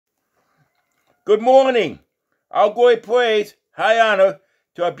Good morning. All glory, praise, high honor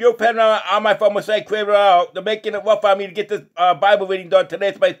to our beautiful heaven on my former site, spirirual. They're making it rough on me to get this Bible reading done today.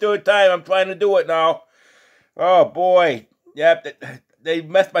 It's my third time. I'm trying to do it now. Oh, boy. Yep, they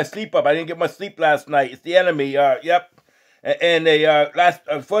messed my sleep up. I didn't get much sleep last night. It's the enemy. Yep. And they,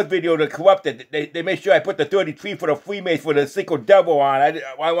 first video, they corrupted. They made sure I put the 33 for the Freemason for the sicko devil on.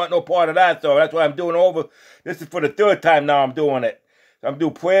 I want no part of that, so that's why I'm doing over. This is for the third time now I'm doing it. So I'm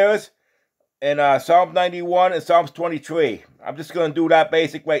doing prayers and Psalm 91 and Psalms 23. I'm just going to do that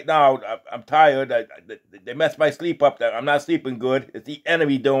basic right now. I'm tired. They messed my sleep up. I'm not sleeping good. It's the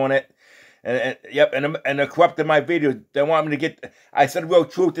enemy doing it. And they're corrupting my video. They want me to get. I said real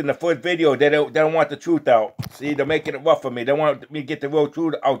truth in the first video. They don't want the truth out. See, they're making it rough for me. They want me to get the real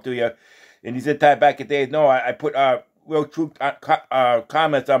truth out to you. And these entire back in days, no, I put real truth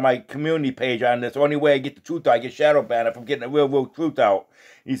comments on my community page on this. The only way I get the truth out, I get shadow banned from getting the real truth out.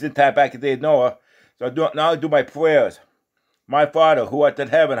 These entire back in days, Noah. So now I do my prayers. My Father, who art in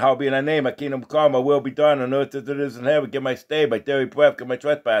heaven, hallowed be thy name. Thy kingdom come, thy will be done on earth as it is in heaven. Give my stay, my daily breath, give my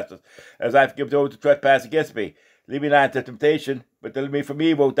trespasses, as I forgive those who trespass against me. Lead me not into temptation, but deliver me from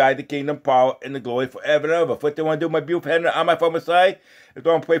evil. Thy the kingdom, power, and the glory forever and ever. First thing I want to do, my beautiful head on my former side, is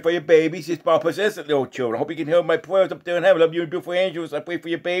going to pray for your babies, your spouse, instantly, little children. I hope you can hear my prayers up there in heaven. Love you and beautiful angels. I pray for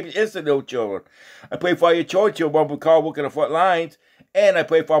your babies, instantly, little children. I pray for all your children, one we call working the front lines. And I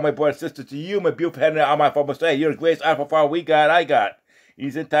pray for all my brothers and sisters to you, my beautiful head on my former side. You're the greatest alpha father we got, I got.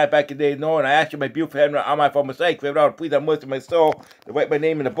 He's in time back in the day, no, and I ask you, my beautiful head on my former side, please have mercy on my soul, to write my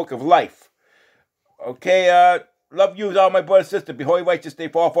name in the book of life. Okay, love you, all my brothers and sisters. Be holy, righteous, stay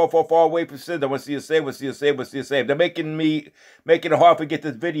far away from sin. I want to see you saved, want to see you saved, want to see you saved. They're making it hard to get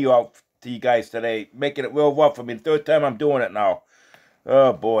this video out to you guys today, making it real rough for me. The third time I'm doing it now.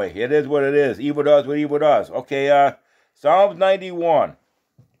 Oh, boy, it is what it is. Evil does what evil does. Okay, Psalms 91.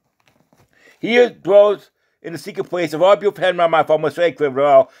 He dwells in the secret place of all beautiful heaven around my former sake,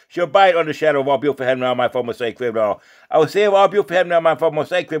 spirirual, shall abide under the shadow of all beautiful heaven around my former sake, spirirual. I will say of all beautiful heaven around my former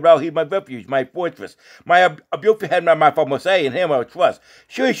sake, spirirual, he is my refuge, my fortress, my beautiful heaven around my former sake, in him I will trust.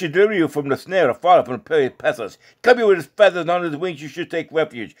 Sure, he should deliver you from the snare, the fall, from the perilous pestilence. Cover you with his feathers, and under his wings you should take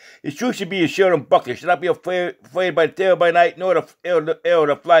refuge. His truth should be your shield and buckler. You should not be afraid by the terror by night, nor the arrow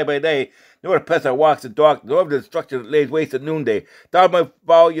that fly by day, nor the pest that walks in dark, nor the destruction that lays waste at noonday. Thou might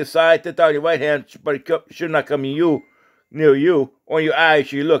fall your side, sit down your right hand, but it should not come near you. On your eyes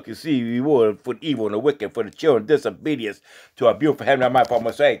shall you look and see reward for the evil and the wicked, for the children disobedience to our beautiful heaven on my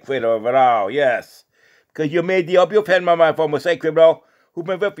former sake, creator of it all. Yes. Because you made the beautiful heaven on my former sake, criminal, who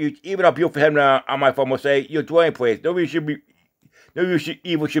my refuge, even our beautiful heaven on my former sake, your dwelling place. No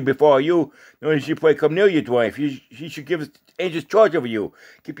evil should befall you. No should pray come near your dwelling. He should give his angels charge over you.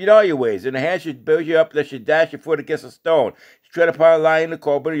 Keep you in all your ways. And the hand should build you up, lest you dash your foot against a stone. You tread upon a lion, the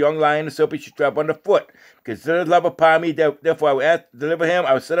cobra, a young lion, the serpent should trap under foot. Consider his love upon me. Therefore I will ask to deliver him.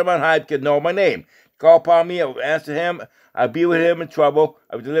 I will set him on high because know my name. Call upon me. I will answer him. I will be with him in trouble.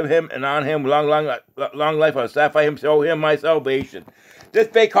 I will deliver him and on him long life. I will satisfy him, show him my salvation. This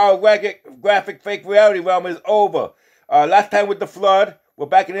fake holographic fake reality realm is over. Last time with the flood, we're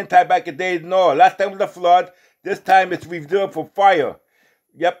back in time, back in days Noah. Last time with the flood, this time it's reserved for fire.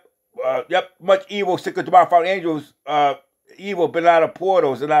 Yep, much evil, sickos to my fallen angels, evil been out of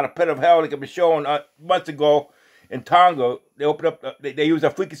portals and out of pit of hell, like it was shown months ago in Tonga. They opened up, they use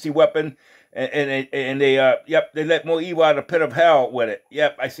a frequency weapon, and they let more evil out of the pit of hell with it.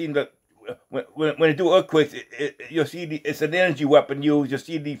 Yep, I seen the. When they do earthquakes, you'll see it's an energy weapon used. You'll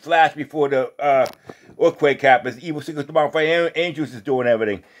see the flash before the earthquake happens. Evil sickos to my fallen angels is doing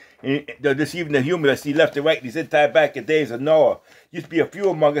everything. They're deceiving the humans. I see left and right. These entire back in days of Noah. Used to be a few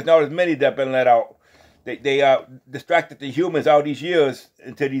among us. Now there's many that have been let out. They distracted the humans all these years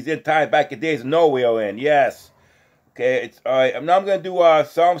until these entire back in days of Noah we are in. Yes. Okay. It's all right. Now I'm going to do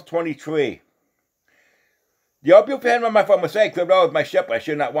Psalms 23. The all beautiful heaven on my former sake, criminal is my shepherd I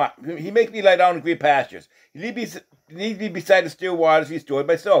should not want. He makes me lie down in green pastures. He leads me beside the still waters. He restored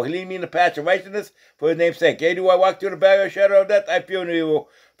my soul. He leads me in the path of righteousness for his name's sake. Yea, do I walk through the valley of the shadow of death? I fear no evil.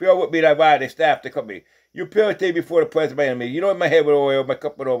 Fear with me thy rod, thy staff, to comfort me. You purity before the presence of my enemy. You know my head with oil, my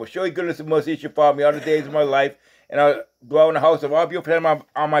cup with over. Surely goodness and mercy shall follow me all the days of my life, and I'll dwell in the house of all beautiful heaven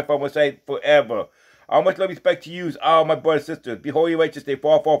on my former sake forever. How much love and respect to use, all my brothers and sisters. Be holy, righteous, stay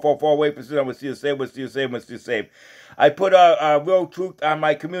far away from sin. I will see you saved, will see you saved, will see you saved. I put real truth on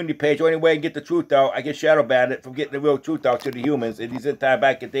my community page. The only way I can get the truth out, I get shadow banned from getting the real truth out to the humans. In these entire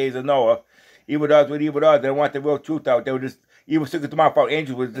back in days of Noah, evil does what evil does. They don't want the real truth out. They were just evil sickos to my fault.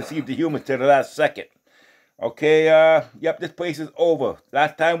 Angels would deceive the humans to the last second. Okay, yep, this place is over.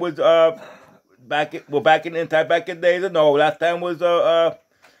 Last time was back in the entire back in days of Noah. Last time was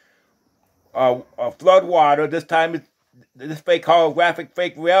flood water. This time, this fake holographic,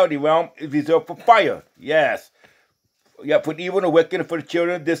 fake reality realm is reserved for fire. Yes. Yeah, for the evil and the wicked, and for the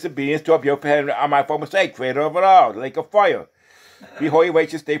children of disobedience, to appear on my former sake, creator of it all, the lake of fire. Be holy,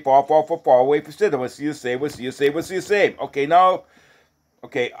 righteous, stay far away from sin. We'll see you saved, we'll see you saved, we'll see you saved. Okay, now,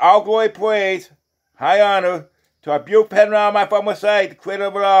 okay, all glory, praise, high honor, to our beautiful heaven on my former sake, the creator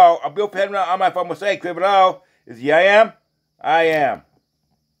of it all. Our beautiful heaven on my former sake, creator of it all, is I am.